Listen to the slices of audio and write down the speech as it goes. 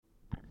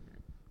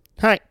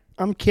Hi,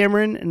 I'm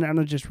Cameron, and I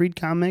don't just read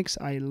comics.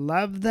 I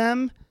love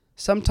them.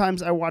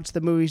 Sometimes I watch the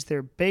movies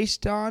they're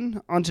based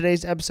on. On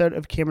today's episode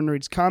of Cameron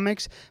Reads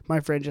Comics, my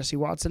friend Jesse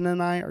Watson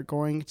and I are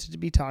going to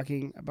be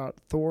talking about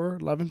Thor,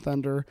 Love and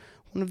Thunder,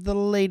 one of the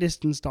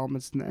latest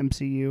installments in the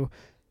MCU.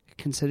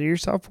 Consider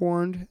yourself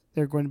warned.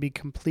 There are going to be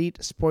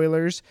complete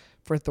spoilers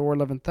for Thor,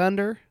 Love and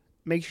Thunder.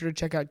 Make sure to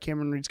check out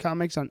Cameron Reads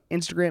Comics on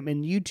Instagram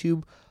and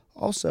YouTube.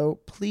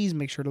 Also, please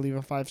make sure to leave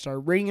a 5-star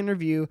rating and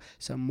review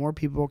so more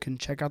people can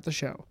check out the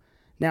show.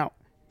 Now,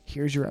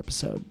 here's your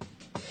episode.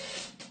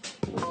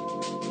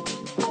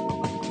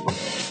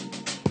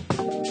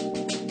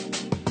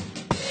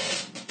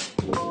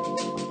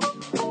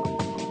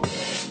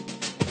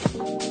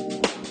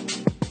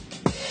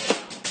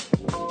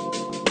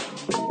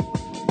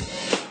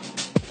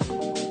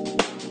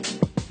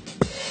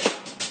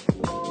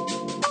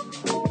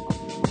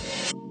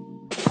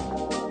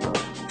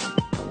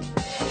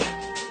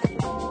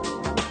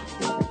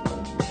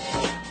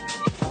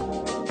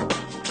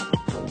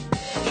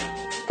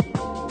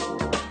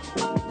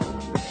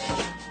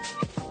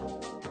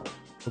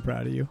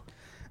 Proud of you.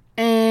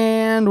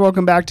 And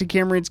welcome back to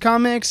Cameron Reads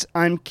Comics.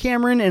 I'm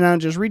Cameron, and I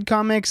don't just read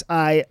comics.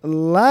 I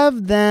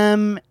love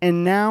them,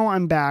 and now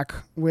I'm back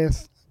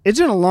with... It's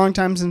been a long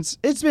time since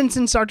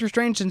Doctor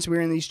Strange since we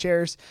were in these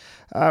chairs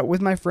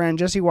with my friend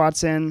Jesse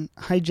Watson.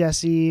 Hi,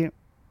 Jesse.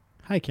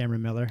 Hi,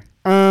 Cameron Miller.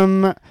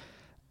 I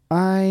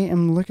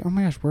am looking... Oh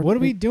my gosh, What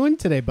are we doing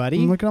today,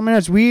 buddy? I'm looking on my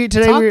notes.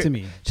 Talk to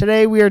me.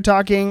 Today we are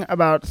talking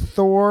about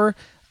Thor,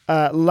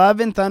 Love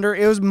and Thunder.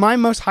 It was my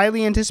most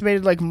highly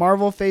anticipated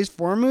Marvel Phase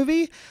 4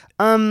 movie.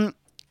 And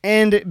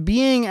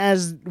being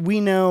as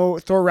we know,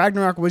 Thor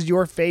Ragnarok was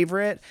your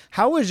favorite.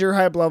 How was your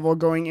hype level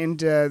going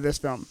into this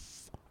film?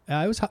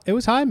 It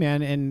was high,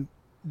 man. And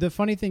the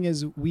funny thing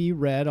is, we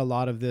read a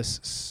lot of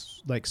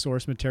this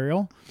source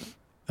material,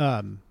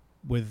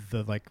 with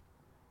the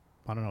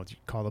I don't know what you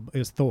call it. It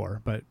was Thor,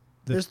 but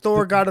There's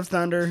Thor, God of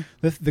Thunder.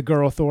 The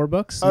Girl Thor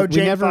books. Oh,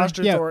 Jane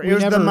Foster Thor. It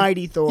was the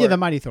Mighty Thor. Yeah, the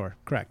Mighty Thor.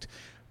 Correct.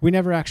 We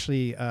never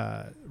actually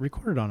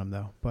recorded on them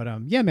though. But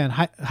yeah, man,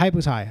 hype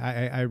was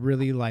high. I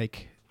really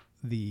like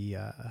the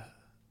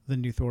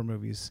new Thor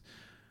movies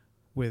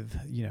with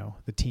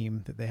the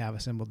team that they have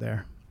assembled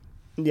there.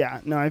 Yeah,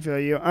 no, I feel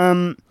you.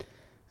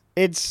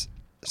 It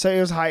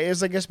was high. It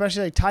was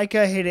especially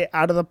Taika hit it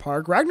out of the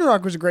park.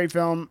 Ragnarok was a great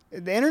film.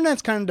 The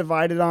internet's kind of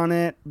divided on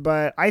it,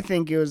 but I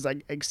think it was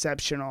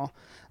exceptional.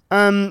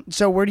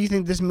 So where do you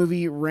think this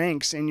movie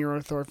ranks in your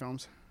Thor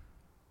films?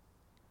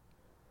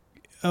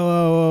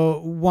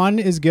 1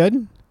 is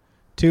good,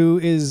 2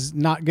 is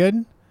not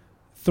good,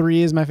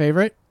 3 is my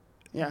favorite.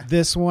 Yeah.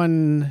 This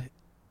one,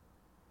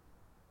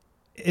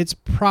 it's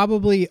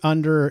probably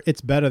under.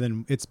 It's better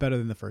than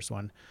the first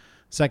one.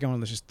 Second one,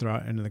 let's just throw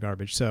it into the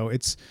garbage. So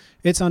it's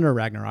under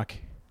Ragnarok.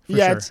 For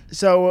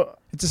sure.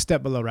 It's a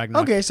step below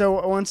Ragnarok. Okay,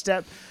 so one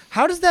step.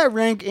 How does that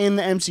rank in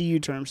the MCU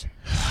terms?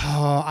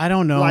 Oh, I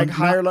don't know.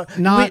 Higher,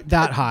 not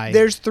that high.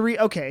 There's 3.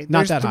 Okay, not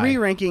there's that 3 high.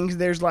 rankings.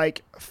 There's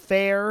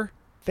fair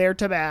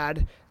to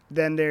bad.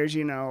 Then there's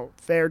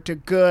fair to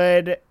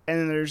good, and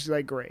then there's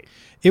great.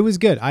 It was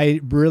good. I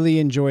really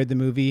enjoyed the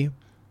movie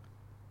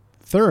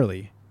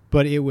thoroughly,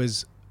 but it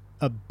was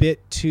a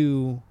bit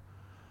too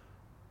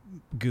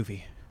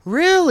goofy.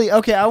 Really?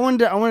 Okay, I wanted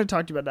to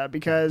talk to you about that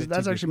because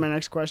that's actually my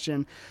next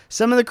question.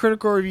 Some of the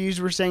critical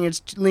reviews were saying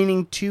it's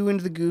leaning too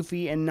into the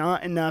goofy and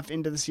not enough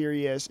into the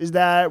serious. Is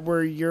that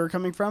where you're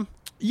coming from?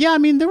 Yeah, I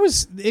mean,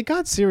 it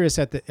got serious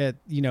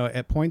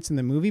at points in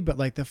the movie,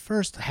 but the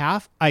first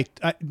half,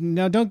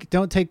 no,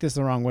 don't take this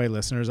the wrong way,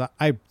 listeners.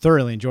 I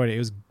thoroughly enjoyed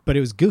it. But it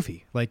was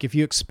goofy. If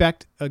you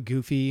expect a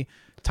goofy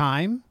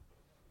time,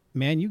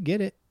 man, you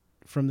get it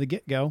from the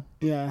get-go.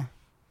 Yeah.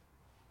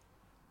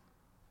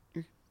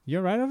 You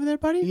all right over there,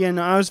 buddy? Yeah,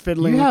 no, I was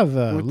fiddling. You have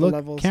a with look. the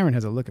levels. Cameron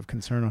has a look of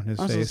concern on his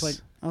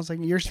face. I was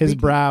you're speaking. His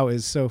brow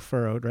is so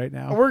furrowed right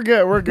now. We're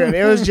good.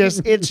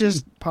 It's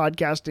just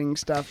podcasting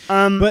stuff.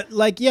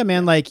 But yeah,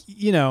 man,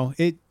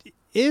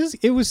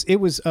 it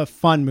was a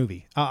fun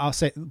movie. I'll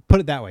say, put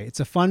it that way. It's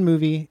a fun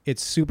movie.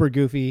 It's super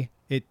goofy.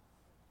 It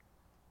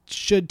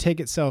should take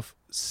itself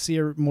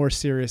more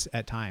serious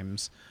at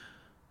times,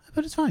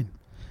 but it's fine.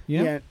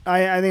 Yeah,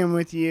 I think I'm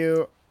with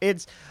you.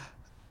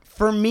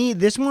 For me,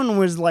 this one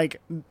was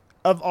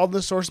of all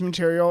the source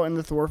material in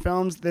the Thor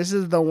films, this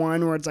is the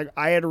one where it's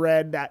I had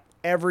read that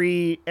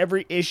every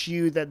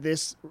issue that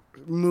this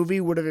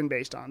movie would have been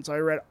based on. So I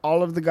read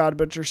all of the God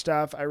Butcher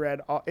stuff. I read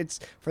it's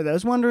for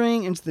those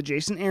wondering, it's the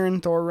Jason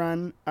Aaron Thor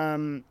run.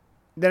 Then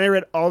I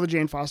read all the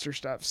Jane Foster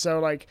stuff.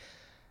 So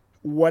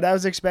what I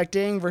was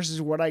expecting versus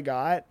what I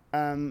got.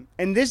 And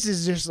this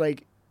is just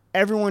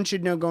everyone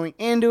should know going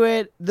into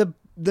it.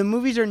 The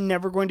movies are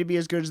never going to be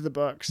as good as the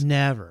books.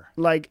 Never.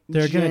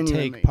 They're going to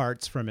take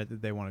parts from it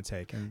that they want to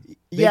take. And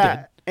they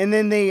did. And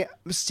then they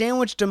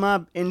sandwiched them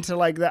up into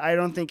I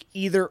don't think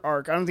either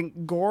arc. I don't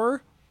think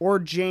Gore or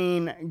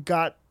Jane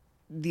got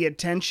the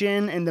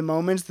attention and the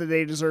moments that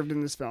they deserved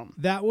in this film.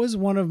 That was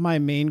one of my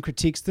main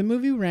critiques. The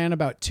movie ran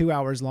about 2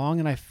 hours long,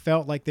 and I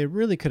felt like they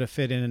really could have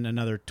fit in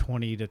another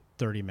 20 to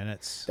 30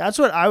 minutes. That's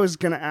what I was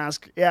going to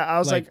ask. Yeah, I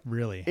was like,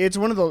 really? It's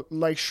one of the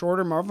like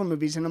shorter Marvel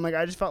movies, and I'm like,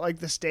 I just felt like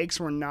the stakes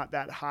were not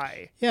that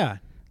high. Yeah.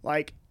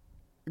 Like,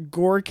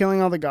 Gore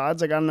killing all the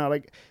gods, like, I don't know,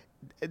 like,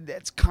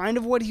 that's kind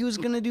of what he was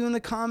going to do in the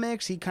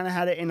comics. He kind of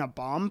had it in a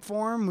bomb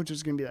form, which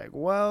was going to be like,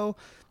 whoa.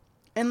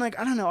 And, like,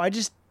 I don't know, I'll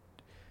just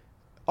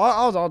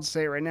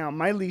say it right now.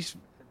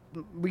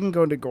 We can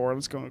go into Gore.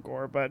 Let's go into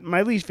Gore. But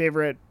my least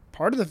favorite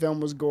part of the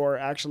film was Gore,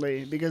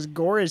 actually, because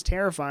Gore is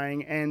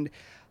terrifying, and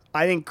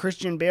I think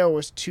Christian Bale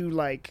was too,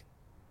 like,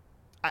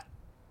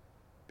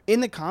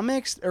 in the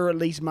comics, or at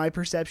least my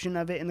perception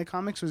of it in the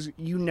comics, was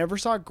you never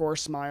saw Gore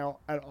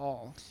smile at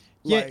all.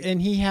 Yeah,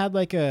 and he had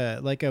like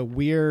a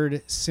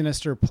weird,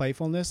 sinister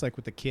playfulness, like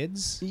with the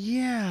kids.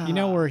 Yeah, you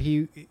know, where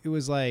it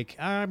was like,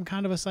 I'm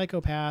kind of a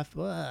psychopath,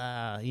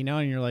 you know,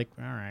 and you're like,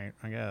 all right,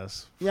 I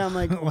guess. Yeah, I'm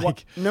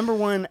like, number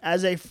one,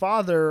 as a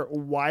father,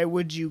 why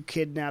would you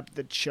kidnap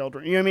the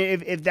children? You know what I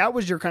mean? If that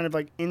was your kind of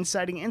like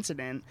inciting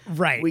incident,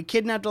 right? We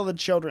kidnapped all the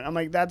children. I'm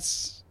like,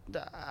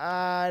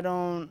 I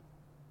don't.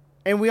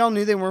 And we all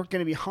knew they weren't going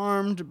to be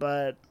harmed,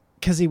 but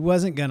because he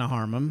wasn't going to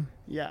harm them.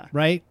 Yeah.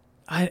 Right.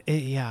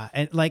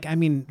 And like, I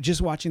mean,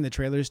 just watching the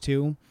trailers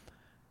too,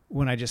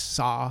 when I just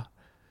saw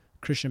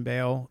Christian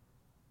Bale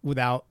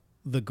without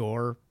the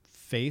Gore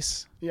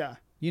face. Yeah.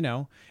 You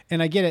know,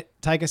 and I get it.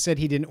 Taika said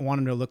he didn't want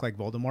him to look like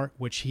Voldemort,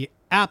 which he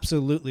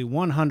absolutely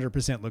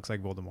 100% looks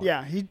like Voldemort.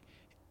 Yeah. He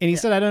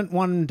said, I don't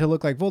want him to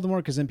look like Voldemort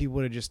because then people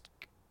would have just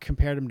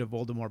compared him to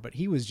Voldemort, but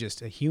he was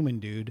just a human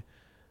dude.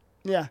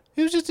 Yeah.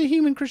 He was just a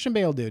human Christian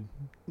Bale dude.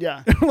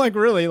 Yeah. Like,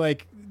 really,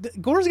 like,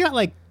 Gore's got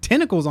like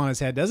tentacles on his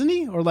head, doesn't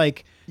he? Or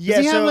like,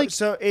 yeah, he he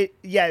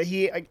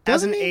like,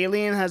 as an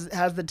alien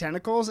has the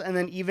tentacles, and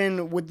then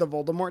even with the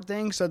Voldemort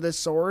thing, so the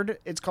sword,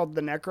 it's called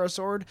the Necro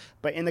Sword,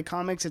 but in the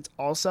comics it's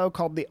also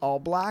called the All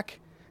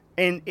Black,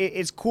 and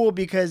it's cool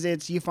because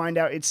you find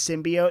out it's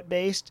symbiote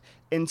based,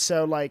 and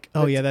so like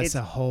that's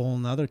a whole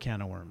nother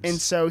can of worms. And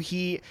so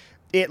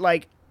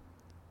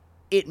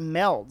it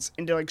melds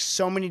into like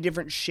so many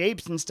different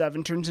shapes and stuff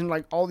and turns into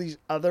like all these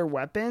other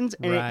weapons,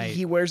 and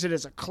he wears it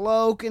as a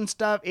cloak and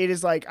stuff. It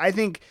is like, I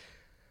think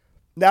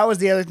that was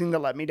the other thing that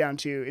let me down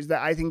too, is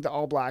that I think the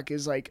All Black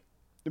is like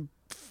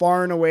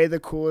far and away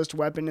the coolest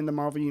weapon in the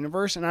Marvel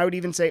universe, and I would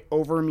even say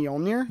over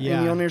Mjolnir. Yeah.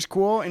 And Mjolnir's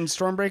cool and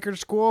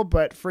Stormbreaker's cool,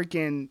 but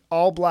freaking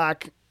All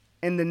Black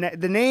and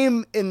the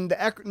name in the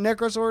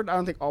Necrosword, I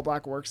don't think All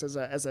Black works as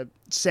a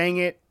saying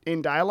it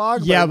in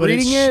dialogue. Yeah, but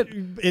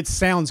reading it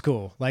sounds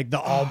cool, like the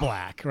All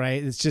Black,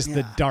 right? It's just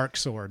the dark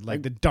sword,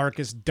 like the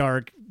darkest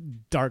dark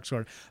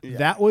sword. Yeah.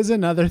 That was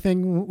another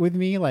thing with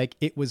me. Like,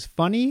 it was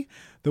funny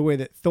the way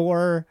that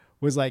Thor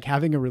was like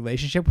having a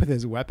relationship with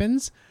his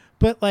weapons,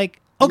 but like,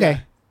 okay.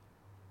 Yeah.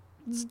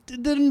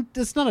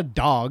 It's not a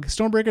dog.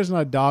 Stormbreaker's not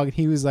a dog. And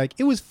he was like,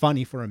 it was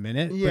funny for a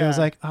minute, but it was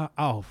like,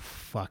 oh,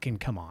 fucking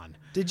come on.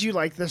 Did you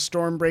like the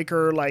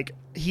Stormbreaker? Like,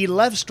 he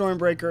left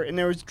Stormbreaker and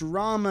there was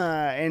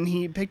drama, and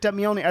he picked up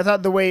Mjolnir. I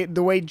thought the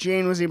way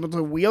Jane was able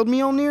to wield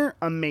Mjolnir,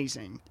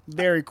 amazing,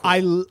 very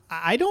cool.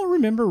 I don't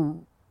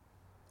remember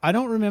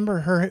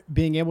her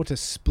being able to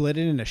split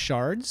it into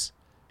shards.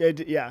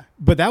 Yeah,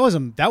 but that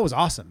was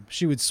awesome.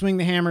 She would swing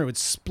the hammer, it would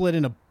split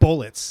into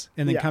bullets,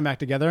 and then come back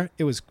together.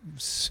 It was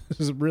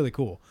really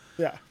cool.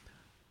 Yeah,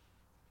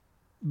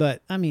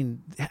 but I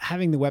mean,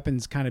 having the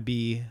weapons kind of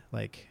be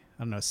like,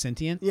 I don't know,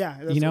 sentient. Yeah,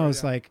 that's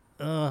it's like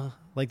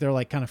they're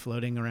like kind of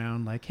floating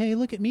around, like, hey,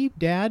 look at me,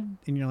 Dad,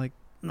 and you're like,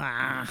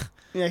 nah.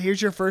 Yeah, here's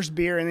your first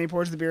beer, and then he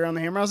pours the beer on the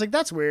hammer. I was like,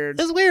 that's weird.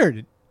 That's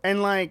weird,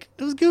 and like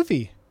it was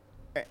goofy.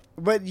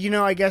 But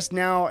I guess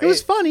now it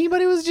was funny, but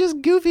it was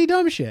just goofy,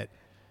 dumb shit.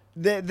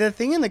 The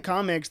thing in the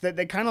comics that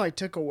they kind of like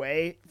took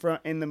away from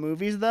in the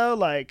movies though,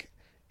 like,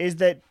 is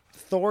that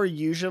Thor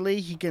usually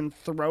he can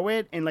throw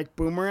it and like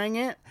boomerang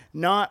it,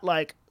 not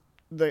like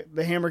the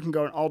hammer can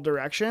go in all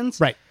directions.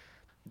 Right.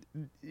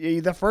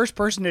 The first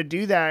person to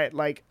do that,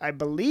 like, I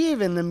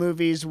believe in the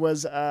movies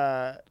was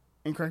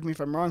and correct me if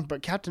I'm wrong,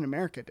 but Captain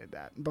America did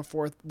that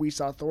before we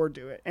saw Thor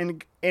do it.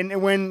 And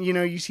when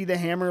you see the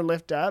hammer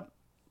lift up,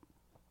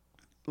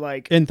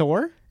 like in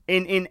Thor.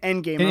 In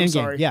Endgame, in I'm Endgame.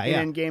 sorry. Yeah,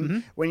 in Endgame, mm-hmm.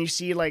 When you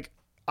see, like,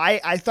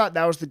 I thought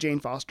that was the Jane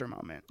Foster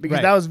moment, because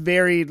right. that was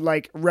very,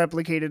 like,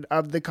 replicated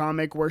of the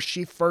comic where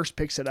she first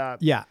picks it up.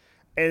 Yeah.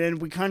 And then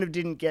we kind of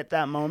didn't get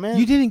that moment.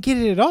 You didn't get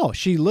it at all.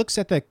 She looks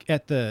at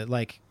the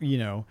like,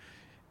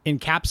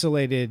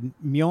 encapsulated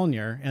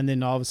Mjolnir, and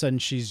then all of a sudden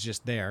she's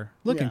just there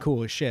looking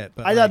cool as shit.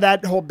 But I thought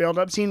that whole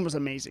build-up scene was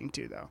amazing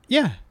too, though.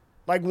 Yeah.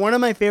 Like, one of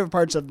my favorite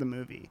parts of the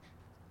movie.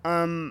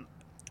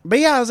 But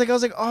yeah, I was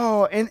like,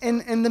 oh,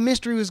 and the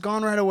mystery was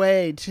gone right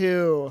away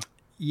too.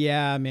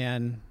 Yeah,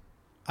 man,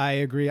 I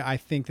agree. I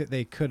think that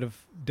they could have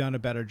done a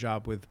better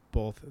job with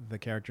both the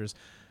characters.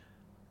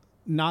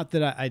 Not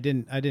that I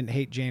didn't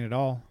hate Jane at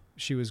all.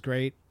 She was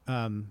great.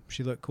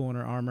 She looked cool in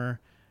her armor,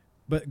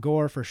 but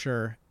Gore for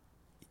sure.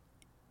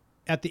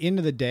 at the end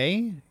of the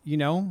day, you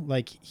know,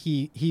 like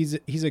he's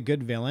a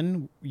good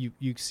villain. You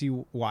see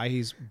why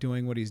he's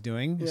doing what he's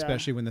doing, Yeah.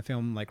 especially when the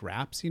film like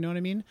wraps. You know what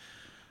I mean?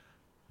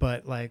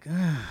 But like,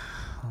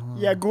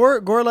 Yeah,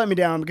 Gore let me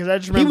down because I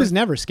just remember he was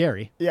never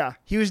scary. Yeah,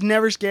 he was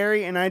never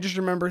scary, and I just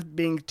remember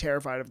being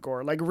terrified of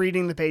Gore. Like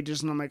reading the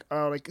pages, and I'm like,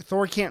 oh, like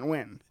Thor can't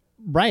win.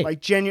 Right. Like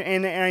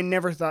genuine, and I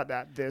never thought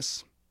that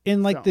this.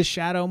 And like film. the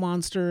shadow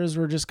monsters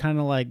were just kind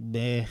of like,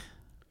 bleh,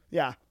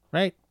 Yeah,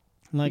 right?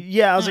 Like,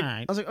 yeah. I was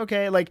alright. like,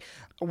 okay, like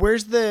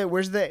where's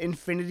the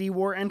Infinity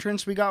War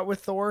entrance we got with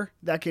Thor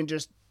that can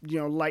just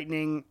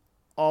lightning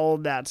all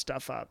that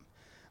stuff up,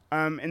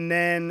 and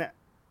then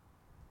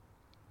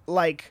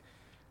like.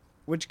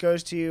 Which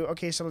goes to,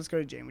 okay, so let's go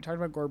to Jane. We talked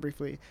about Gore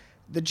briefly.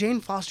 The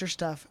Jane Foster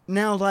stuff.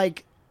 Now,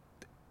 like,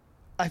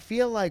 I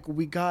feel like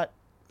we got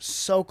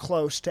so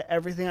close to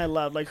everything I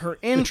love. Like her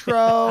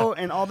intro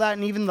and all that,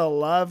 and even the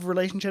love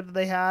relationship that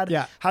they had.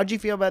 Yeah. How'd you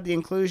feel about the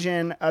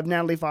inclusion of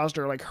Natalie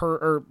Foster, like her,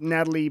 or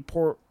Natalie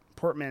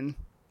Portman?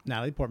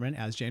 Natalie Portman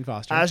as Jane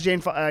Foster. As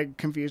Jane, I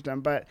confused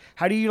them. But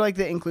how do you like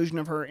the inclusion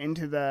of her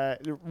into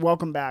the,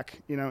 welcome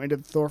back, into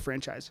the Thor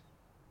franchise?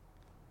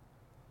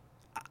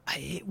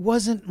 It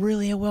wasn't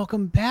really a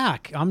welcome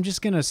back. I'm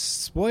just gonna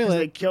spoil it.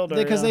 They killed her.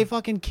 Because yeah. they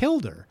fucking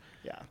killed her.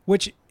 Yeah.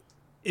 Which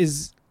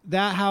is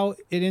that how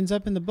it ends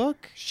up in the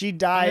book? She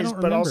dies, don't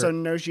but remember. also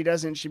no, she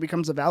doesn't. She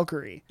becomes a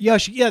Valkyrie. Yeah,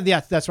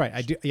 that's right.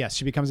 I do. Yes,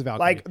 she becomes a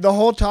Valkyrie. Like the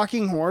whole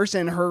talking horse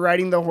and her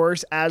riding the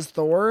horse as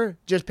Thor.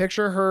 Just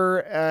picture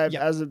her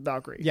as a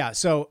Valkyrie. Yeah.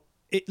 So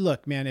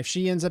look, man, if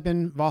she ends up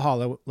in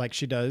Valhalla like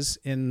she does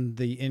in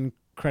the end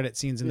credit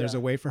scenes, and there's a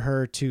way for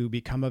her to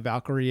become a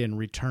Valkyrie and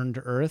return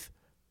to Earth,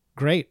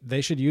 great.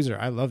 They should use her.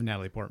 I love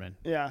Natalie Portman.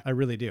 Yeah. I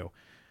really do.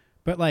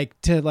 But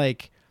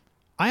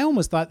I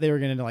almost thought they were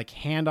going to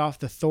hand off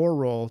the Thor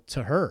role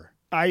to her.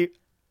 I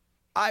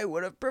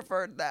would have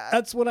preferred that.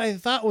 That's what I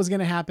thought was going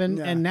to happen.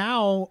 Yeah. And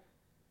now,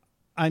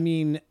 I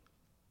mean,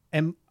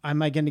 am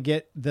I going to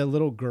get the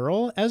little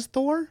girl as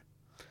Thor?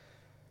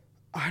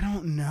 I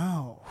don't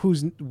know.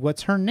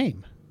 What's her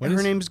name?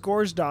 Her name's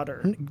Gore's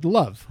daughter.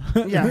 Love.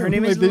 Yeah, her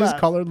name is They just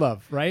Love. call her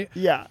Love, right?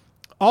 Yeah.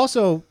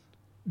 Also,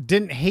 I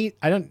didn't hate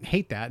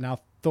that. Now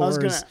was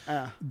Thor's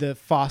the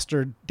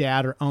foster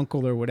dad or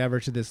uncle or whatever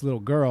to this little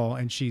girl,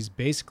 and she's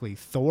basically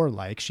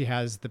Thor-like. She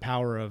has the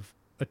power of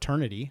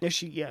eternity,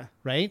 Yeah.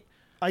 right?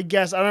 I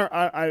guess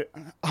I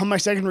on my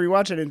second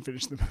rewatch I didn't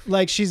finish the movie.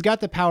 Like she's got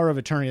the power of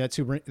eternity.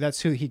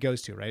 That's who he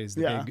goes to, right? Is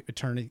the Yeah. big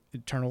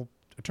eternal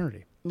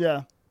eternity,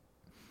 Yeah.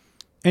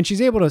 and she's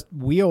able to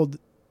wield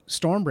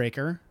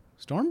Stormbreaker,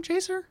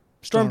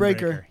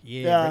 Stormbreaker.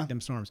 Yeah, break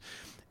them storms.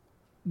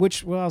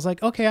 Which, I was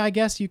like, okay, I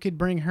guess you could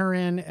bring her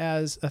in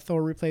as a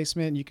Thor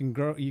replacement. You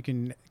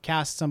can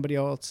cast somebody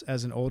else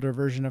as an older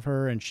version of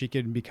her, and she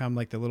could become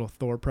like the little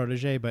Thor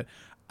protege. But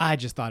I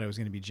just thought it was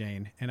going to be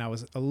Jane, and I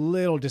was a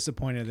little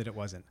disappointed that it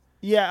wasn't.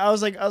 Yeah, I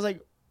was like,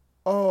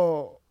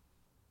 oh,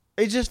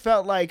 it just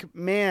felt like,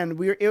 man,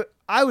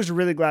 I was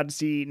really glad to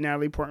see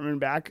Natalie Portman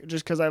back,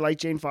 just because I like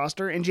Jane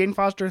Foster, and Jane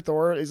Foster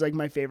Thor is like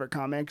my favorite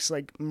comics,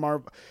 like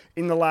Marvel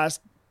in the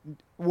last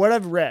what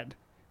I've read.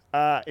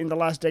 In the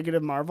last decade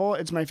of Marvel,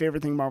 it's my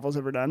favorite thing Marvel's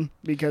ever done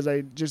because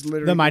I just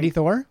literally The Mighty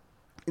Thor?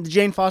 The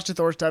Jane Foster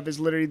Thor stuff is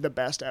literally the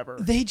best ever.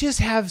 They just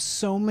have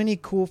so many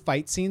cool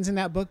fight scenes in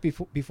that book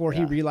before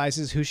he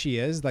realizes who she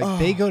is. Like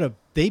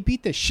they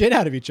beat the shit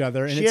out of each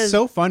other, and it's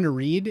so fun to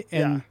read.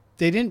 And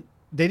they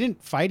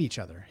didn't fight each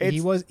other.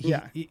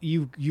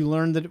 You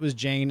learned that it was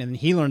Jane, and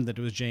he learned that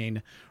it was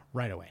Jane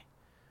right away.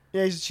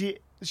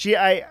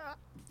 Yeah,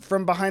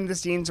 from behind the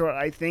scenes, what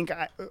I think,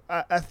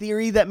 a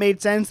theory that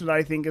made sense that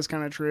I think is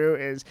kind of true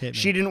is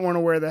she didn't want to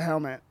wear the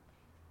helmet.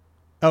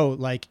 Oh,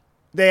 like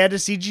they had to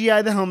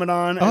CGI the helmet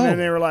on, and then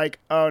they were like,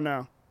 "Oh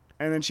no,"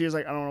 and then she was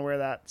like, "I don't want to wear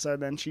that," so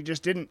then she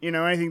just didn't.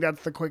 I think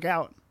that's the quick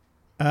out.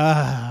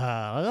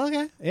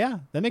 Okay, yeah,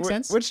 that makes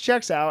sense. Which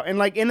checks out, and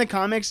like in the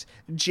comics,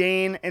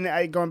 Jane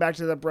and going back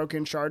to the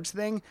broken shards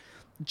thing,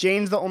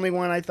 Jane's the only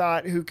one I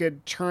thought who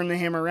could turn the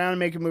hammer around and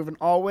make it move in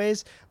all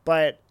ways,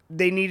 but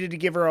they needed to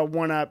give her a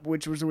one-up,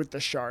 which was with the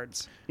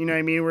shards. You know what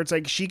I mean? Where it's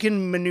like she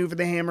can maneuver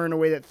the hammer in a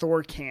way that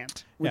Thor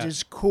can't, which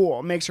is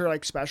cool. It makes her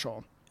like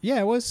special.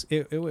 Yeah, it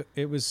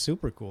was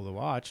super cool to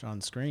watch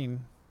on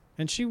screen,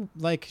 and she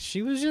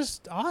was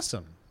just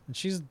awesome. And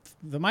she's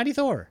the Mighty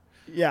Thor.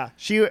 Yeah,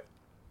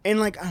 and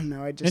like I don't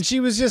know, and she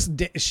was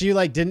she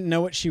didn't know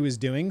what she was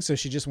doing, so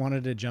she just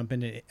wanted to jump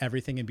into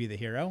everything and be the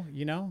hero.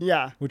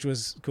 Yeah, which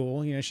was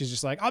cool. She's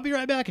just like, I'll be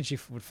right back, and she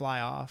would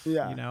fly off.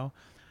 Yeah,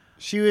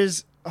 she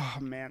was. Oh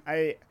man,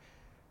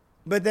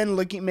 but then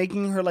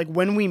making her like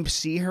when we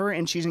see her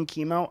and she's in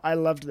chemo, I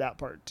loved that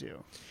part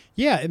too.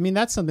 Yeah, I mean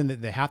that's something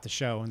that they have to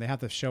show, and they have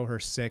to show her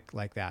sick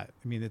like that.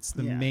 I mean it's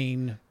the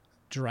main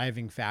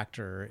driving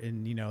factor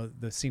in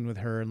the scene with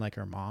her and like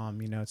her mom.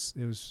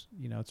 It's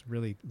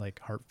really like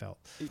heartfelt.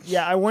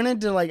 Yeah, I wanted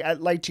to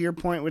like to your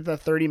point with the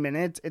 30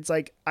 minutes. It's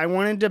like I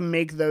wanted to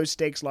make those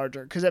stakes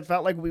larger because it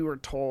felt like we were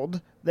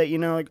told that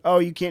like, oh,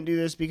 you can't do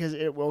this because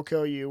it will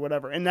kill you,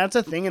 whatever. And that's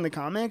a thing in the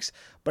comics,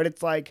 but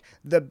it's like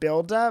the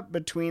build up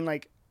between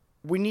like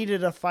we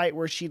needed a fight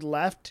where she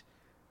left.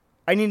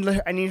 I need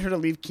her to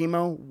leave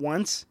chemo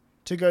once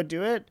to go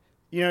do it,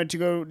 to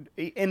go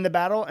in the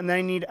battle, and then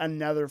I need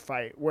another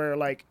fight where,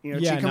 like,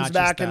 she comes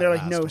back and they're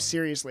like, no,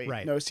 seriously,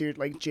 right. no,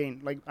 seriously, like, Jane,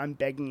 like, I'm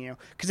begging you,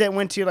 because it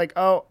went to like,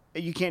 oh,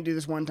 you can't do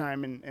this one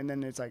time, and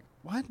then it's like,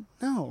 what?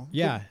 No.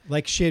 Yeah,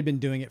 like she had been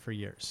doing it for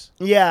years.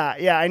 Yeah,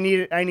 I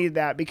need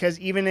that, because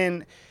even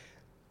in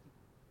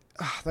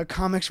the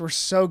comics were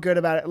so good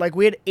about it. Like,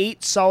 we had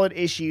 8 solid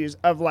issues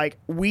of, like,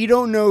 we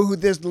don't know who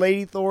this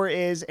Lady Thor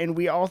is, and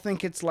we all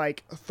think it's,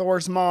 like,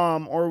 Thor's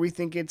mom, or we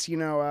think it's,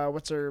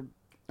 what's her,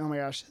 oh my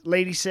gosh,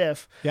 Lady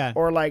Sif. Yeah.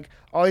 Or, like,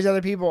 all these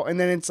other people. And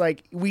then it's,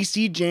 like, we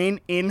see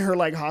Jane in her,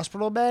 like,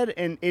 hospital bed,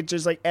 and it's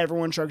just, like,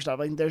 everyone shrugs off.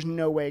 Like, there's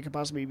no way it could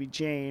possibly be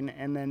Jane.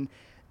 And then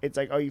it's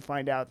like, oh, you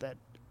find out that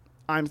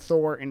I'm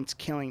Thor, and it's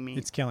killing me.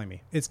 It's killing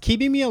me. It's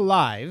keeping me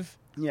alive.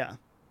 Yeah.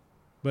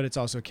 But it's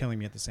also killing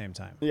me at the same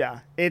time.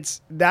 Yeah,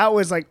 that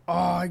was like,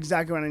 oh,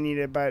 exactly what I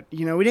needed. But,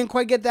 we didn't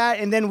quite get that.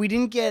 And then we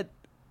didn't get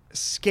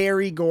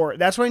scary gore.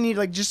 That's what I need,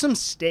 like, just some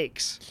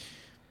stakes.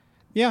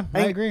 Yeah,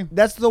 I agree.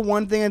 That's the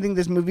one thing I think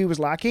this movie was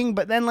lacking.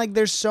 But then, like,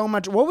 there's so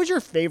much. What was your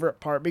favorite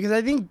part? Because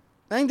I think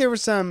there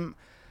was some,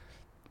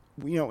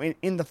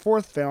 in the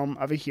 4th film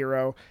of a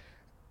hero,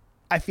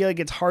 I feel like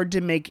it's hard to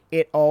make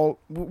it all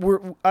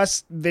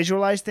us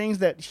visualize things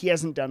that he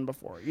hasn't done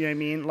before. You know what I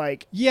mean?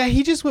 Like, yeah,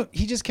 he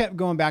just kept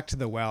going back to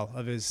the well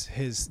of the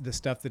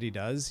stuff that he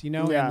does, Yeah.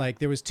 and like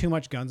there was too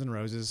much Guns N'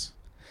 Roses.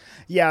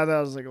 Yeah, that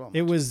was like a little.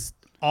 It was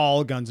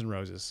all Guns N'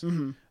 Roses.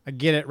 Mm-hmm. I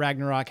get it.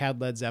 Ragnarok had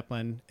Led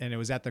Zeppelin, and it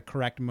was at the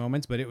correct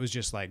moments, but it was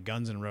just like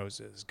Guns N'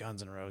 Roses,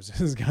 Guns N'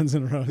 Roses, Guns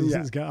N'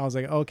 Roses. Yeah. I was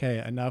like,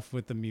 okay, enough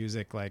with the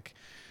music. Like,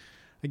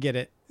 I get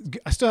it.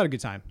 I still had a good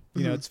time.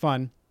 It's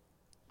fun.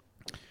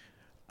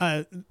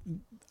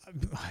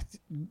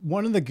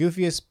 One of the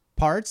goofiest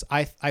parts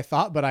I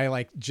thought, but I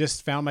like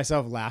just found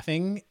myself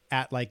laughing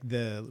at like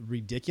the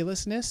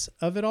ridiculousness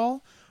of it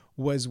all,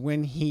 was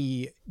when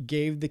he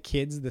gave the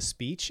kids the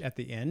speech at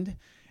the end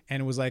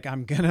and was like,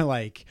 I'm gonna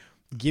like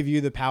give you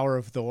the power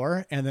of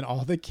Thor, and then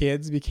all the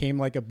kids became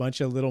like a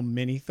bunch of little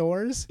mini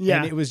Thors.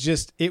 Yeah. And it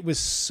was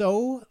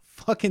so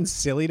fucking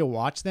silly to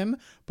watch them,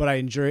 but I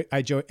enjoyed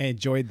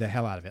the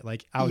hell out of it.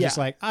 Like, I was just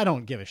like, I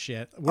don't give a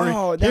shit.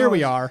 Here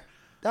we are.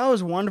 That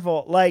was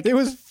wonderful. Like, It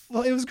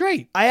was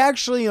great. I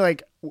actually,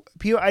 like,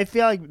 I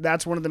feel like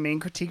that's one of the main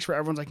critiques where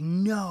everyone's like,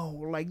 no,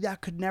 like, that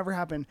could never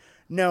happen.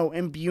 No,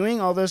 imbuing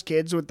all those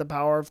kids with the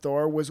power of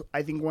Thor was,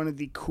 I think, one of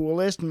the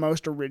coolest,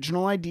 most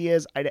original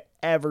ideas I'd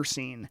ever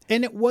seen.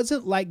 And it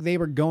wasn't like they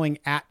were going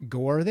at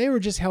Gore. They were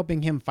just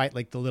helping him fight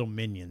like the little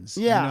minions.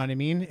 Yeah. You know what I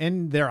mean?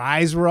 And their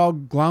eyes were all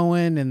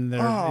glowing, and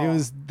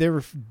they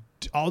were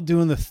all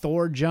doing the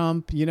Thor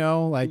jump,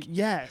 like,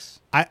 Yes.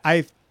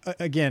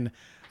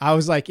 I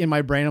was like, in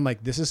my brain, I'm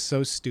like, this is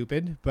so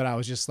stupid, but I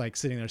was just like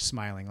sitting there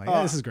smiling, like,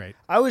 this is great.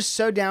 I was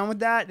so down with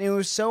that, and it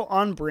was so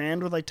on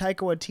brand with like Taika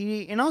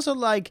Waititi, and also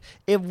like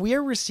if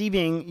we're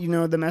receiving,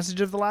 the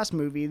message of the last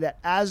movie that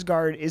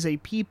Asgard is a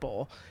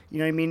people, you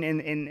know what I mean,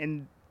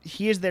 and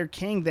he is their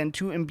king, then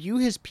to imbue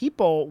his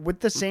people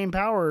with the same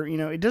power,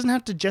 it doesn't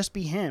have to just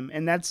be him,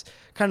 and that's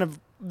kind of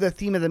the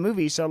theme of the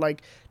movie. So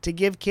like to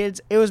give kids,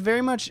 it was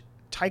very much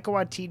Taika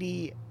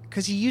Waititi,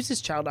 because he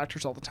uses child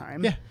actors all the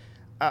time.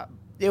 Yeah.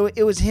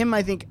 It was him,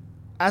 I think,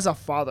 as a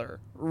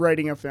father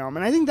writing a film,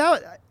 and I think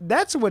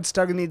that's what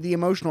stuck in me, the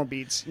emotional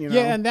beats.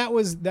 Yeah, and that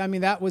was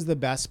the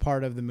best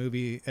part of the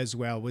movie as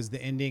well, was the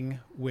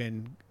ending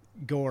when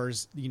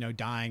Gore's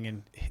dying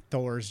and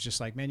Thor's just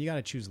like, man, you got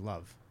to choose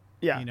love.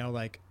 Yeah,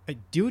 like,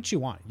 do what you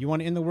want. You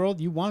want to end the world,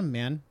 you want,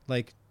 man.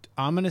 Like,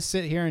 I'm gonna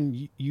sit here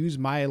and use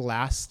my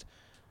last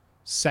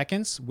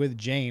seconds with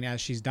Jane as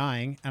she's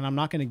dying, and I'm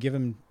not gonna give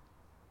him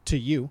to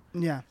you.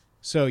 Yeah.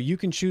 So you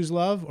can choose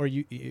love, or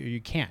you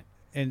can't.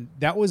 And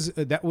that was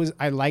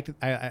I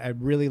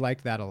really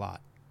liked that a lot,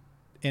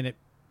 and it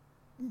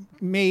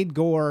made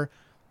Gore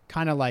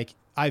kind of like,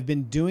 I've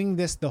been doing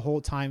this the whole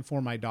time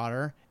for my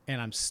daughter,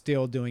 and I'm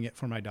still doing it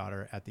for my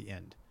daughter at the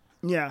end.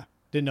 Yeah,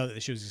 didn't know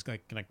that she was just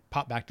like gonna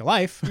pop back to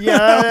life.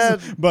 Yeah,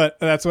 but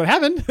that's what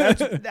happened.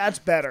 That's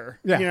better.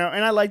 Yeah,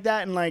 and I like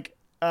that. And like,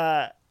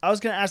 I was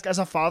gonna ask, as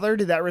a father,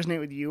 did that resonate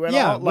with you at all?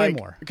 Yeah, like, way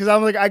more. Because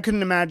I'm like, I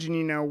couldn't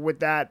imagine,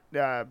 with that.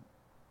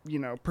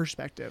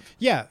 Perspective.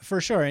 Yeah, for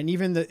sure. And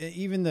even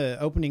the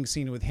opening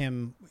scene with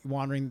him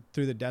wandering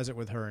through the desert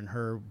with her, and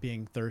her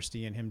being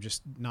thirsty, and him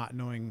just not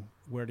knowing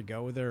where to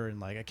go with her, and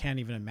like, I can't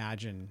even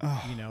imagine,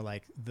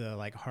 like the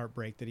like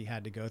heartbreak that he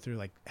had to go through,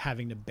 like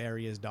having to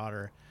bury his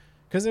daughter,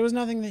 because there was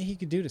nothing that he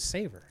could do to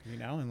save her,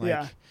 and like,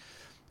 yeah.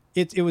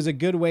 It was a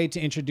good way to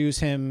introduce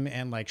him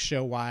and like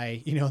show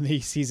why,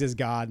 he sees his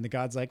God, and the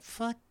God's like,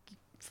 fuck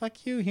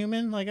you,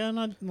 human. Like, I'm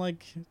not,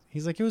 like,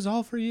 he's like, it was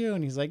all for you.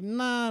 And he's like,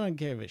 nah, I don't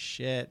give a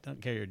shit.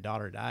 Don't care your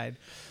daughter died.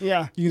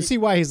 Yeah. You can see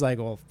why he's like,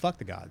 well, fuck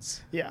the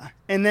gods. Yeah.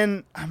 And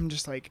then I'm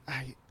just like,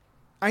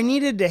 I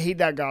needed to hate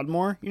that God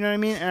more. You know what I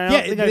mean? And I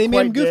don't think they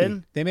made him goofy.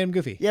 Did. They made him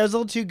goofy. Yeah, it was a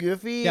little too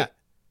goofy. Yeah.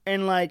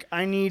 And like,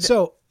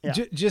 So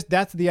just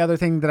that's the other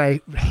thing that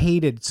I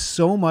hated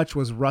so much,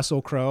 was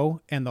Russell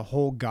Crowe and the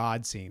whole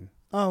God scene.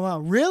 Oh wow,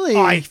 really?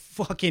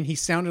 He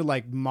sounded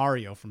like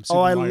Mario from Super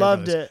I Mario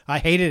loved Brothers. it. I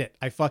hated it.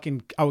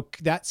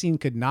 That scene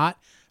could not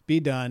be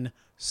done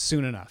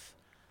soon enough.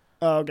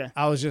 Oh, okay.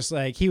 I was just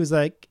like, he was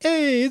like,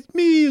 hey, it's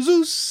me,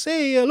 Zeus.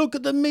 Hey, look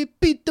at the me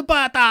pita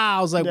pata.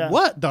 I was like, Yeah.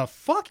 what the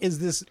fuck is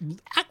this?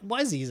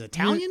 What is he? He's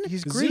Italian?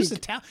 He's Is Greek. Zeus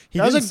Italian? He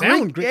That was didn't a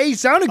sound Greek. Yeah, he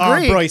sounded Oh,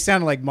 Greek. bro, he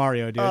sounded like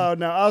Mario, dude. Oh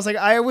no, I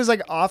was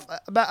like off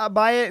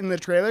by it in the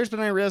trailers, but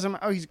then I realized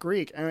he's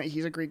Greek. And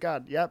he's a Greek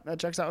god. Yep, that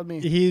checks out with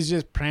me. He's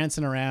just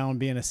prancing around,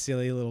 being a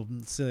silly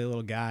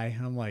little guy.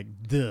 I'm like,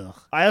 duh.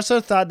 I also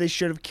thought they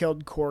should have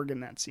killed Korg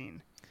in that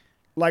scene.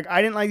 Like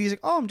I didn't like these.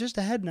 Like, oh, I'm just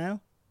ahead now.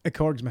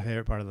 Korg's my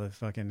favorite part of the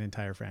fucking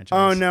entire franchise.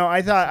 Oh no,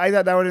 I thought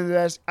that would have been the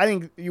best. I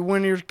think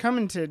when you're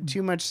coming to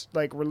too much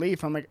like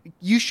relief, I'm like,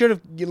 you should have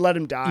let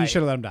him die. You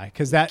should have let him die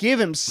because that Give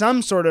him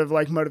some sort of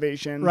like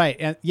motivation. right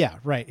and yeah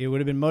right. It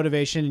would have been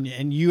motivation,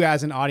 and you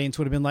as an audience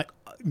would have been like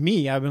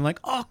me. I've been like,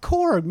 oh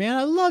Korg, man,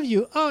 I love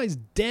you. Oh, he's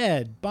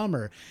dead,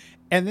 bummer.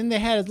 And then they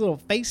had his little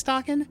face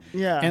talking.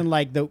 Yeah. And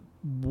like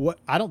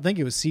I don't think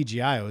it was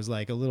CGI. It was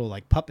like a little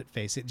like puppet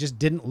face. It just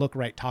didn't look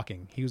right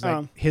talking. He was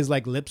like his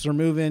like lips were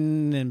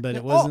moving, but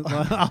it wasn't.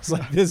 I was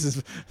like, this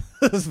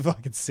is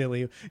fucking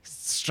silly.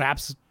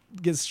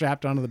 Gets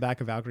strapped onto the back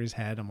of Valkyrie's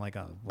head. I'm like,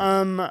 oh,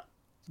 well,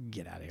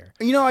 get out of here.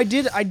 You know, I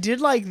did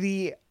like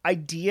the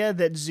idea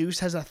that Zeus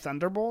has a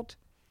thunderbolt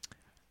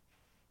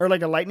or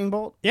like a lightning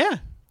bolt. Yeah.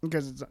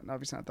 Because it's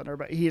obviously not thunder,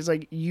 but he's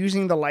like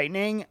using the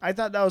lightning. I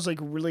thought that was like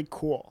really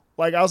cool.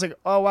 Like I was like,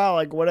 oh wow,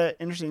 like what an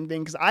interesting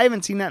thing. Because I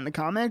haven't seen that in the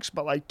comics,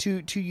 but like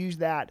to use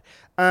that.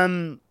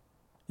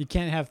 You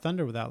can't have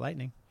thunder without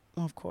lightning.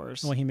 Well, of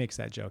course. Well, he makes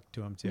that joke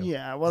to him too.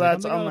 Yeah. Well, He's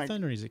that's like, I'm I'm like,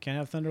 thunder. He's like, can't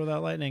have thunder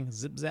without lightning.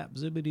 Zip zap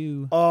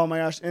zibbidoo. oh my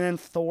gosh. And then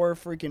Thor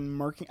freaking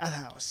murking. I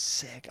thought that was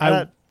sick. I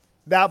thought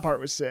that part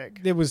was sick.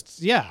 It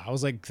was, yeah. I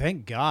was like,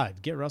 thank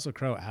God, get Russell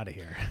Crowe out of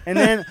here. And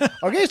then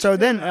okay, so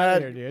then Outta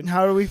here, dude.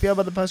 how do we feel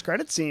about the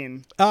post-credit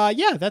scene?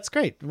 Yeah, that's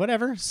great.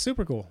 Whatever,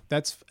 super cool.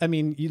 I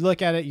mean, you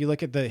look at it. You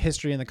look at the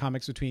history in the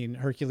comics between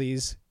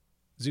Hercules,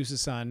 Zeus'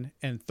 son,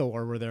 and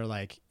Thor, where they're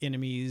like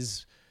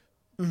enemies.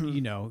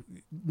 You know,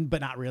 but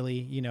not really.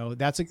 You know,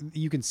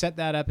 you can set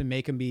that up and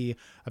make him be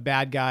a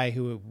bad guy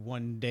who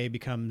one day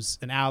becomes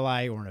an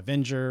ally or an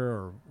avenger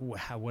or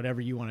whatever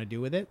you want to do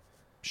with it.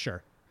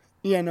 Sure.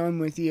 Yeah, no, I'm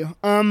with you.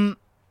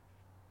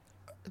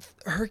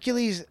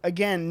 Hercules,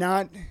 again,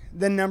 not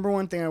the number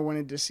one thing I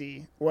wanted to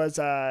see was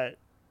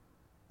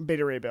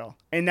Beta Ray Bill.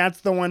 And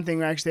that's the one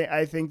thing actually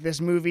I think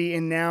this movie,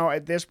 and now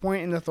at this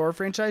point in the Thor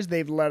franchise,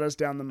 they've let us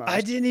down the most.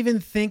 I didn't even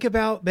think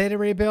about Beta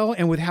Ray Bill,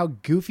 and with how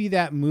goofy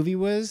that movie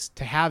was,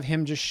 to have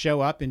him just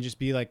show up and just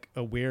be like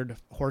a weird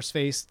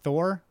horse-faced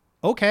Thor.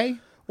 Okay.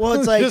 Well,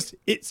 it's like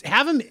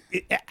have him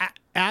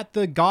at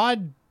the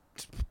God.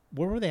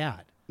 Where were they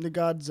at? the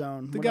God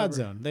Zone. The whatever. God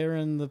Zone. They were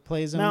in the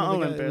play zone. Mount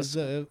It Olympus, was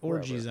the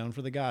orgy wherever. zone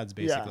for the gods,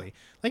 basically.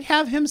 Like,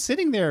 have him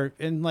sitting there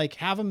and like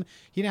have him.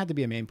 He didn't have to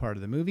be a main part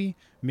of the movie.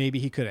 Maybe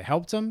he could have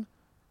helped him.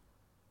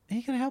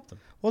 He could have helped him.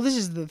 Well, this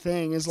is the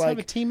thing is Let's have a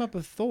like team up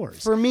of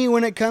Thors. for me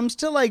when it comes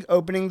to like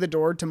opening the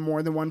door to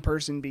more than one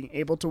person being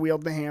able to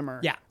wield the hammer.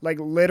 Yeah. Like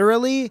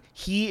literally,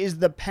 he is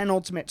the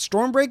penultimate.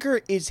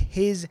 Stormbreaker is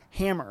his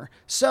hammer.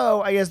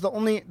 So I guess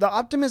the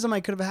optimism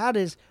I could have had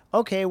is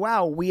okay.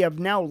 Wow, we have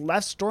now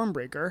left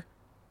Stormbreaker.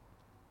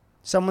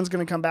 Someone's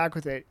going to come back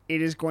with it.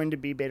 It is going to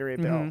be Beta Ray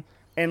Bill.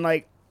 And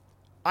like,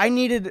 I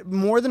needed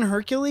more than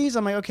Hercules.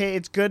 I'm like, okay,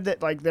 it's good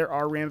that like there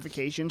are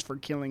ramifications for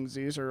killing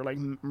Zeus or like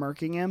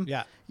murking him.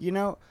 Yeah. You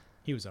know,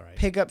 He was all right.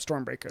 pick up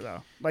Stormbreaker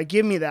though. Like,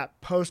 give me that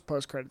post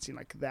credit scene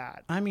like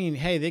that. I mean,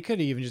 hey, they could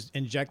have even just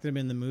injected him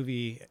in the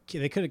movie.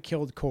 They could have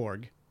killed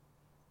Korg,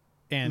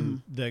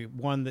 and the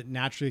one that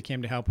naturally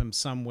came to help him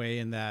some way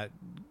in that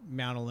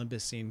Mount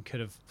Olympus scene could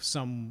have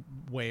some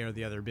way or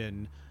the other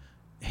been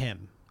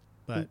him.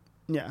 But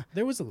Yeah.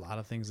 there was a lot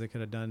of things they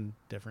could have done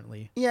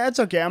differently. Yeah, it's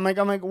okay. I'm like,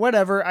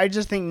 whatever. I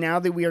just think now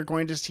that we are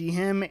going to see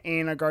him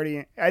in a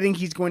Guardian, I think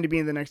he's going to be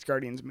in the next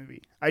Guardians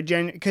movie.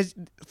 Because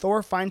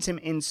Thor finds him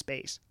in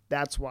space.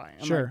 That's why.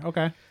 I'm Sure. like-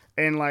 Okay.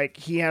 and like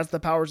he has the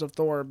powers of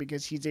Thor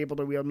because he's able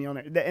to wield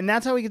Mjolnir, and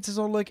that's how he gets his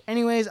old look.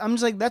 Anyways, I'm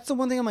just like, that's the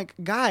one thing I'm like,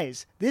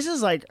 guys, this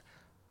is like,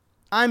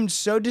 I'm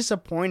so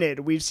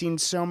disappointed. We've seen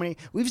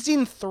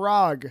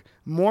Throg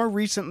more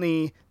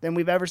recently than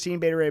we've ever seen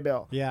Beta Ray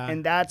Bill. Yeah.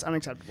 and that's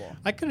unacceptable.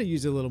 I could have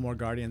used a little more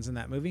Guardians in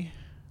that movie.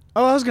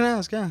 Oh, I was gonna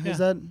ask. Yeah, Yeah. is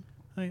that?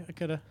 I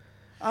could have.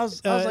 I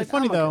was like,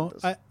 funny I'm okay though.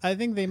 with this. I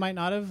think they might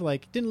not have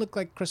like. Didn't look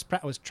like Chris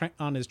Pratt was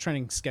on his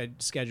training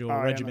schedule Oh,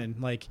 yeah, regimen.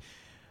 Like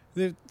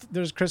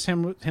there's Chris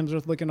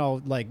Hemsworth looking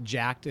all like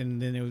jacked,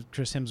 and then it was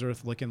Chris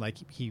Hemsworth looking like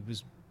he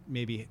was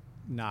maybe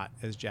not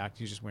as jacked.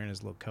 He was just wearing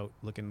his little coat,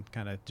 looking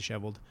kind of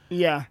disheveled.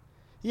 Yeah.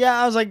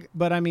 I was like,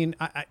 But I mean,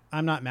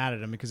 I'm not mad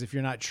at him because if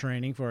you're not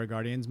training for a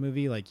Guardians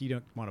movie, like you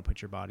don't want to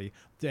put your body.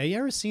 Have you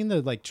ever seen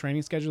the like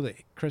training schedule that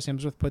Chris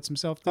Hemsworth puts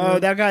himself through? oh,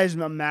 that guy's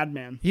a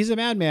madman. He's a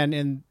madman,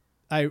 and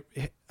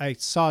I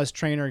saw his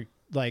trainer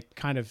like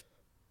kind of.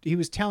 He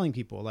was telling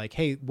people like,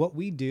 "Hey, what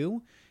we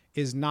do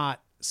is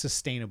not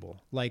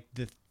sustainable. Like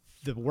the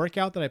the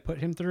workout that I put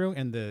him through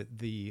and the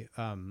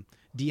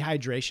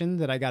dehydration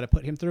that I got to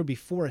put him through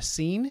before a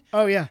scene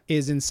Oh yeah.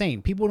 is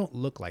insane. People don't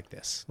look like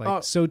this. Like,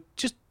 Oh. so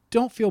just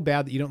don't feel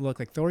bad that you don't look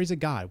like Thor. He's a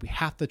god. We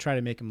have to try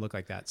to make him look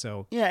like that.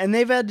 So Yeah, and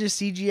they've had to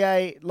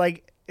CGI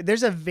like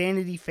there's a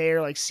Vanity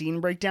Fair like scene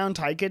breakdown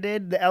Taika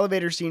did, the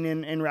elevator scene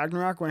in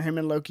Ragnarok where him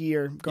and Loki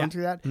are going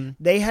through that.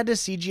 They had to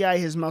CGI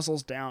his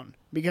muscles down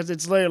because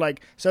it's literally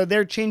like so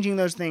they're changing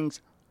those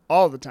things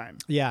all the time.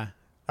 yeah,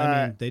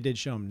 I mean, they did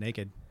show him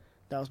naked.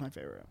 That was my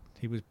favorite.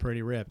 He was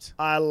pretty ripped.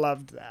 I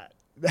loved that.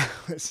 That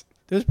was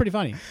It was pretty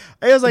funny.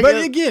 it was like But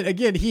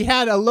again, he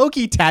had a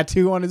Loki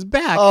tattoo on his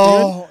back.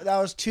 oh, that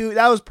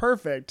was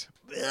perfect.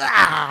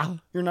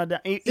 You're not down.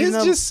 dude.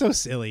 It's just so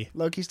silly.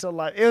 Loki's still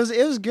alive. It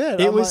was good.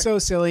 It I'm was like- so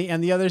silly.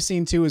 And the other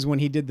scene too is when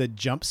he did the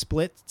jump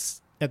splits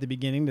at the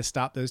beginning to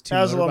stop those two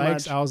That was a little motorbikes.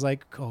 much. I was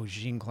like, oh,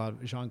 Jean-Claude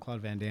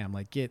Van Damme,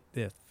 like get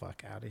the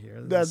fuck out of here.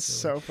 This is That's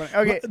silly. so funny.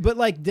 Okay, But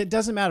like, it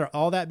doesn't matter.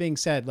 All that being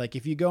said, like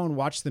if you go and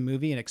watch the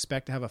movie and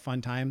expect to have a fun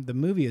time, the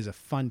movie is a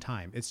fun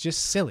time. It's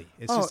just silly.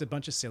 It's just a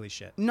bunch of silly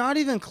shit. not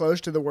even close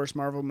to the worst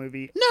Marvel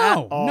movie. No, at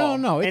all.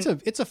 no.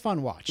 And- It's a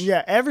fun watch.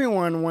 yeah.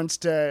 Everyone wants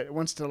to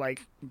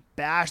like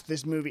bash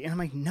this movie, and I'm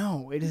like,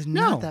 no, it is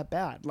No. not that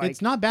bad. Like,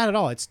 It's not bad at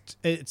all.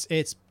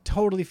 It's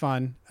totally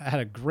fun. I had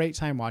a great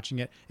time watching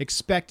it.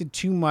 Expected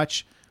too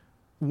much,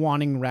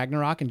 wanting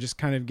Ragnarok and just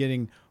kind of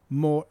getting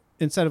more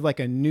instead of like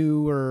a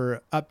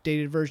newer,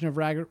 updated version of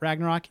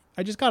Ragnarok.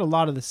 I just got a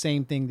lot of the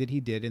same thing that he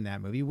did in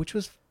that movie, which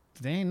was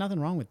there ain't nothing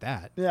wrong with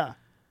that. yeah.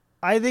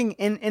 I think,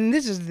 and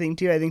this is the thing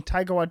too. I think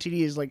Taika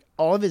Waititi is like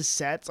all of his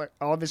sets, like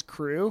all of his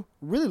crew,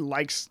 really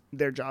likes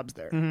their jobs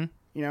there. Mm-hmm.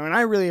 You know, and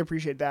I really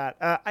appreciate that.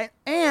 I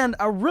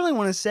really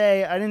want to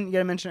say I didn't get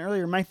to mention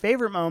earlier. My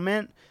favorite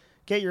moment.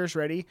 Get yours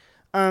ready.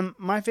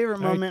 My favorite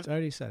moment. I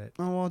already said it.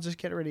 Oh well, just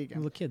get it ready again.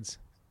 Little kids.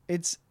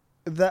 It's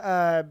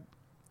the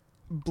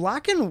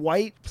black and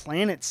white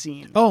planet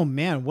scene. Oh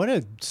man, what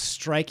a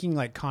striking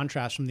like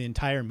contrast from the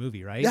entire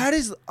movie, right? That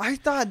is, I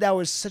thought that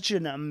was such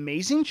an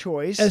amazing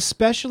choice.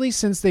 Especially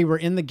since they were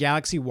in the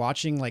galaxy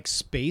watching like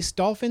space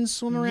dolphins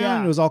swim around. Yeah.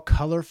 And it was all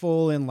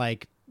colorful and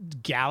like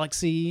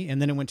galaxy,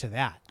 and then it went to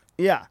that.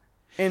 Yeah,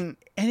 and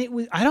it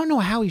was, I don't know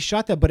how he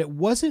shot that, but it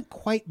wasn't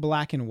quite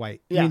black and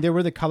white. I Yeah. mean, there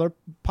were the color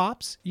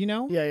pops, you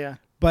know? yeah,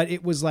 But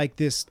it was like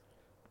this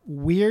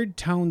weird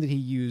tone that he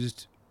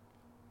used.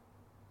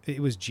 It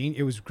was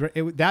great.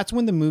 That's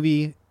when the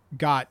movie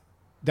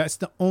that's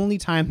the only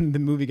time the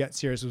movie got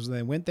serious was when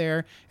they went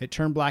there, it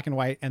turned black and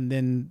white. And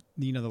then,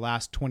 you know, the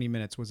last 20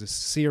 minutes was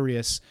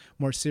a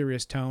more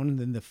serious tone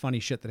than the funny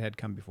shit that had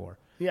come before.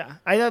 yeah.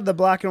 I thought the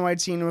black and white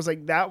scene was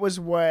like that was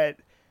what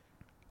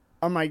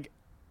I'm like.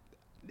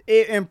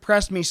 It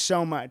impressed me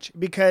so much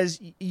because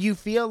you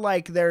feel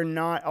like there are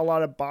not a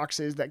lot of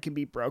boxes that can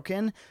be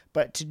broken,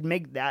 but to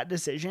make that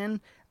decision,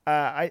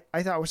 I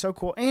thought was so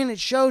cool, and it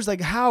shows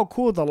like how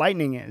cool the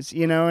lightning is,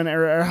 you know, and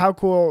or how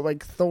cool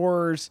like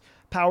Thor's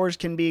powers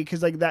can be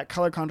because like that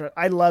color contrast.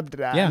 I loved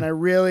that, Yeah. and I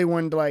really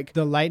wanted to like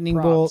The lightning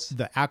Props. bolt,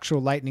 the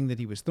actual lightning that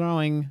he was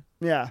throwing,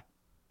 yeah,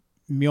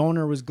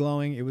 Mjolnir was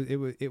glowing.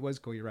 It was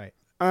cool. You're right.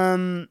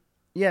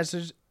 yeah.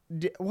 So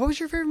what was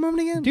your favorite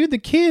moment again? Dude, the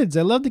kids.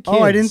 I love the kids.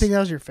 Oh, I didn't think that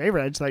was your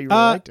favorite. I just thought you really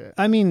liked it.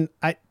 I mean,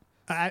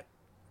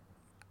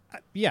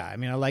 yeah, I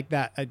mean, I like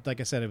that. Like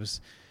I said,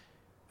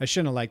 I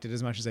shouldn't have liked it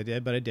as much as I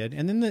did, but I did.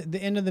 And then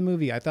the end of the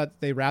movie, I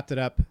thought they wrapped it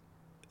up.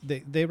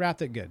 They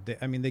wrapped it good.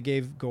 They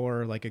gave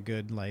Gore like a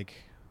good, like,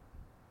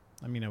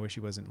 I mean, I wish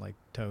he wasn't like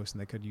toast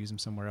and they could use him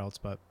somewhere else,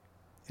 but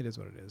it is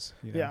what it is.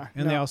 You know? Yeah,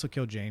 And they no. also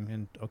killed Jane,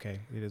 and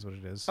okay, it is what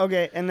it is.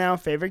 Okay, and now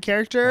favorite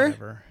character?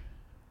 Whatever.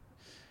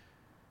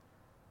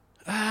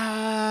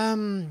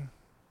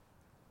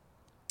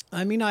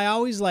 I mean, I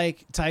always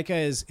like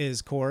Taika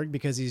is Korg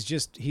because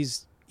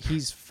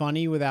he's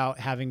funny without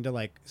having to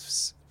like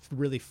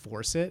really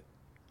force it.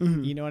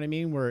 Mhm. You know what I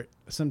mean? Where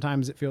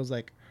sometimes it feels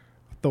like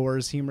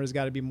Thor's humor has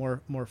got to be more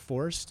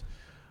forced.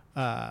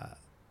 But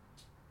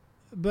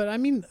I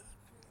mean,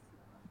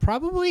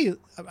 probably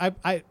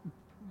I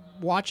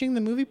watching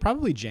the movie,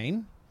 probably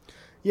Jane.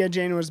 Yeah,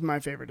 Jane was my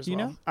favorite as You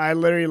well. know? I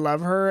literally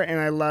love her, and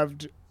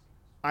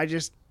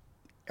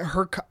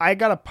I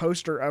got a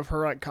poster of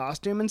her like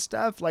costume and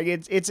stuff. Like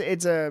it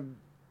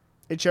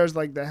shows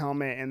like the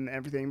helmet and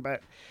everything,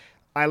 but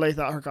I really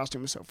thought her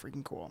costume was so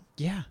freaking cool.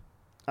 Yeah.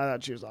 I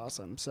thought she was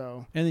awesome.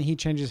 So And then he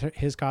changes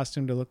his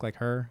costume to look like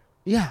her.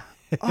 yeah,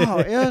 oh,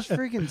 it was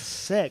freaking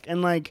sick,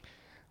 and like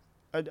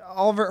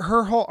all of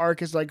her whole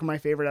arc is like my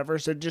favorite ever.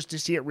 So just to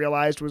see it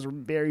realized was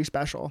very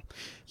special.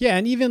 Yeah,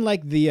 and even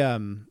like the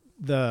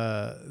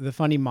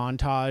funny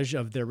montage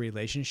of their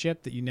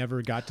relationship that you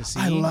never got to see.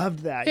 I loved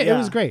that. It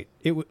was great.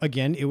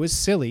 It was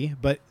silly,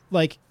 but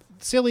like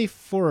silly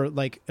for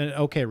like an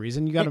okay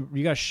reason. You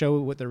gotta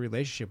show what their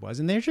relationship was,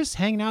 and they're just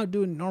hanging out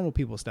doing normal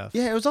people stuff.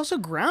 Yeah, it was also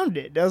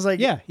grounded. I was like,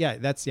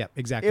 Exactly.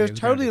 it was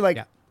totally grounded. like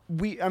Yeah.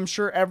 I'm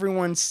sure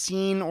everyone's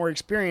seen or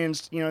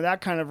experienced, you know,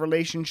 that kind of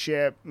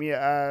relationship, you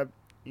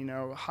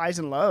know, highs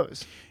and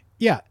lows.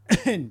 Yeah,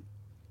 and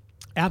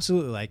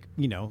absolutely. Like,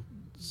 you know,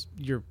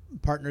 your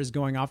partner's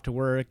going off to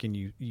work and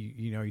you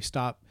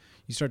start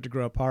to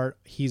grow apart.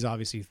 He's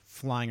obviously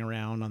flying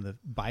around on the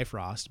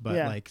Bifrost, but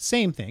like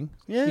same thing.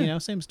 Yeah.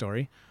 Same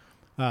story.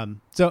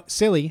 So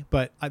silly,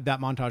 but that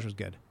montage was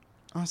good.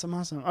 Awesome.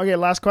 Okay,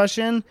 last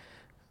question.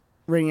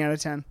 Rating out of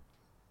 10.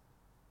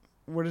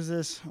 What is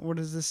this? What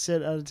does this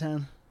sit out of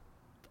 10?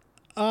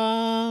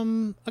 I'll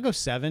go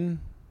 7.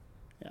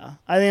 Yeah.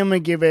 I think I'm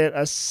going to give it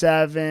a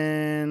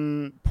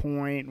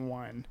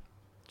 7.1.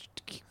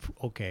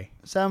 Okay.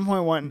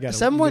 7.1.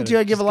 7.2,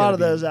 I give a lot of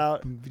those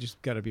out. You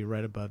just got to be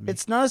right above me.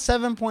 It's not a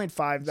 7.5,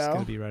 though. It's got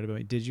to be right above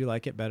me. Did you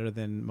like it better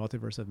than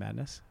Multiverse of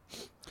Madness?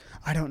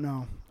 I don't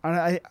know.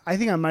 I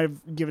think I might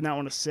have given that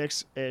one a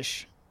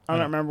 6-ish. I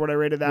don't remember what I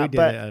rated that. We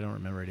did it. I don't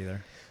remember it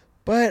either.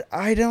 But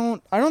I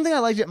don't think I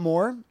liked it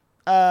more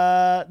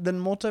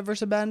than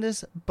Multiverse of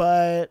Madness,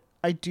 but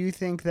I do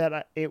think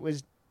that it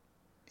was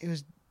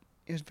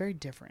very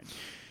different.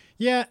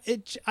 Yeah,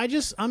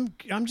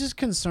 I'm just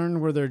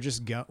concerned where they're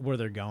where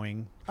they're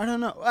going. I don't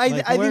know.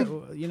 I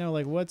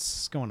think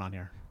what's going on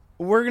here.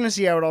 We're gonna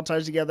see how it all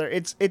ties together.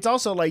 It's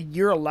also like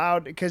you're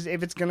allowed, because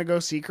if it's gonna go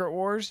Secret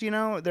Wars,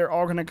 they're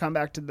all gonna come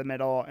back to the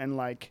middle and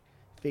like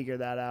figure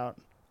that out.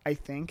 I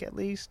think, at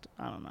least.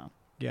 I don't know.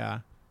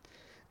 Yeah.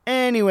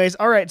 Anyways,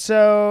 all right.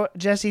 So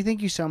Jesse,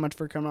 thank you so much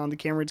for coming on the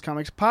Cam Reads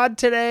Comics pod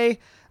today.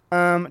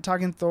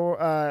 Talking Thor,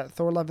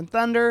 Love and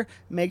Thunder.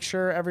 Make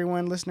sure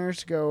everyone, listeners,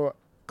 to go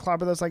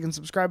clobber those like and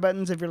subscribe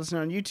buttons if you're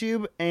listening on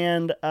YouTube,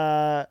 and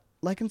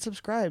like and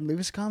subscribe. Leave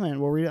us a comment.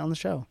 We'll read it on the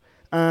show.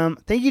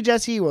 Thank you,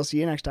 Jesse. We'll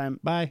see you next time.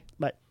 Bye.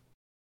 Bye.